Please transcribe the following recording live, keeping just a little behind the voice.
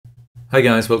Hi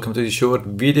guys, welcome to this short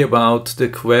video about the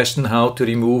question how to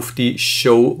remove the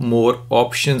show more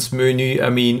options menu. I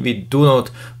mean, we do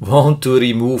not want to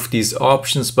remove these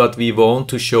options, but we want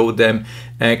to show them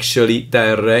actually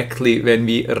directly when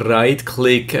we right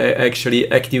click,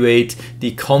 actually activate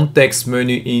the context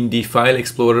menu in the file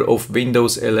explorer of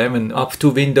Windows 11. Up to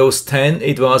Windows 10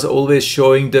 it was always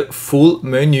showing the full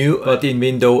menu, but in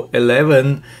Windows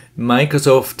 11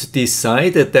 Microsoft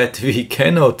decided that we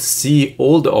cannot see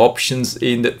all the options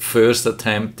in the first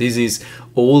attempt. This is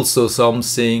also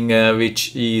something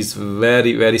which is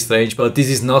very strange, but this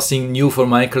is nothing new for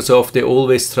Microsoft. They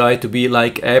always try to be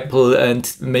like Apple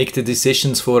and make the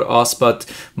decisions for us, but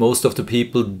most of the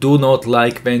people do not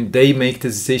like when they make the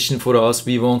decision for us.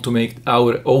 We want to make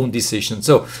our own decision.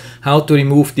 So how to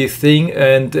remove this thing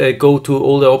and go to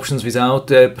all the options without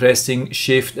pressing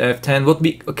Shift F10. What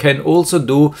we can also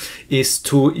do is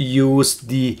to use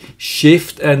the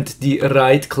Shift and the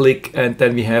right click, and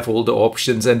then we have all the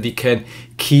options and we can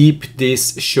keep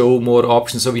this show more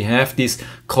options. So we have this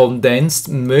condensed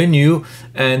menu,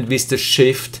 and with the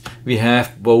Shift we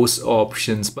have both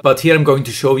options. But here I'm going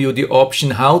to show you the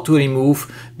option how to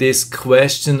remove this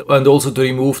question and also to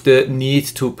remove the need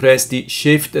to press the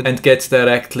Shift and get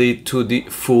directly to the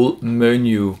full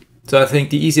menu. So I think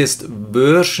the easiest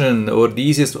version or the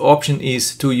easiest option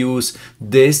is to use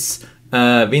this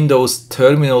Windows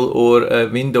Terminal or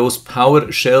Windows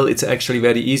PowerShell. It's actually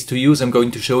very easy to use. I'm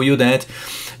going to show you that.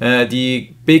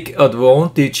 The big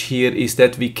advantage here is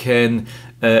that we can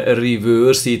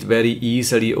reverse it very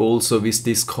easily also with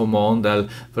this command. I'll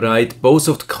write both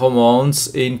of the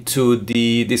commands into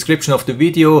the description of the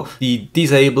video, the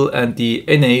disable and the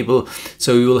enable,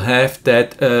 so you will have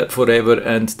that forever,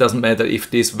 and doesn't matter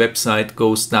if this website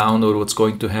goes down or what's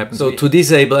going to happen. So to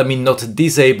disable, I mean not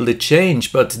disable the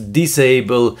change, but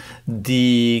disable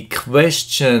the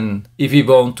question. If we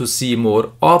want to see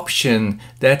more option,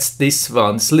 that's this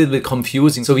one. It's a little bit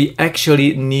confusing, so we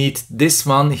actually need this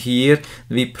one here.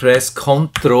 We press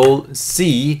Ctrl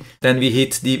C, then we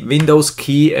hit the Windows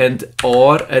key and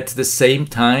R at the same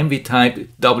time. We type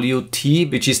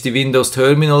WT, which is the Windows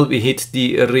Terminal. We hit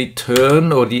the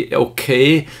return or the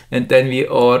OK, and then we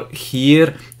are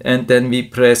here, and then we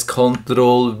press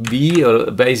Ctrl V or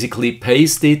basically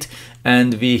paste it,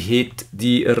 and we hit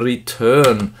the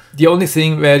return. The only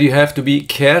thing where you have to be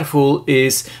careful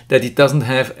is that it doesn't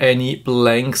have any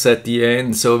blanks at the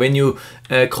end. So when you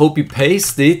copy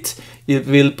paste it, it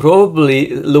will probably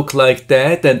look like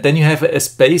that, and then you have a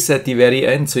space at the very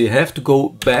end. So you have to go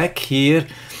back here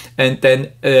and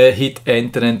then hit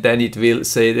enter, and then it will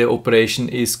say the operation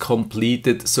is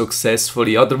completed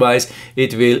successfully. Otherwise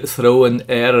it will throw an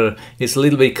error. It's a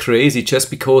little bit crazy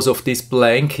just because of this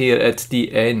blank here at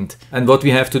the end. And what we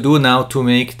have to do now to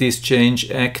make this change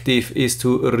active is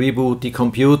to reboot the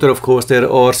computer. Of course there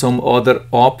are some other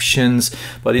options,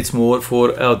 but it's more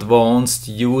for advanced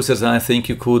users. I think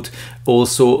you could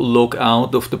also log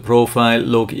out of the profile,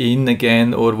 log in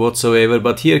again or whatsoever,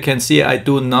 but here you can see I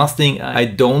do nothing. I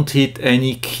don't hit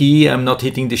any key, I'm not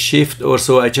hitting the Shift or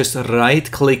so. I just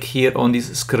right click here on this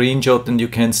screenshot, and you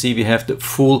can see we have the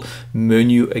full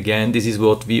menu again. This is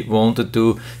what we wanted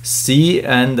to see,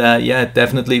 and yeah, it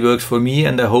definitely works for me,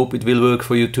 and I hope it will work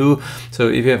for you too. So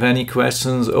if you have any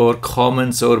questions or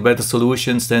comments or better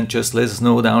solutions, then just let us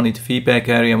know down in the feedback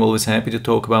area. I'm always happy to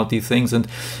talk about these things, and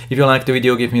if you like the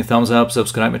video, give me a thumbs up,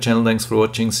 subscribe my channel. Thanks for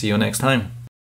watching, see you next time.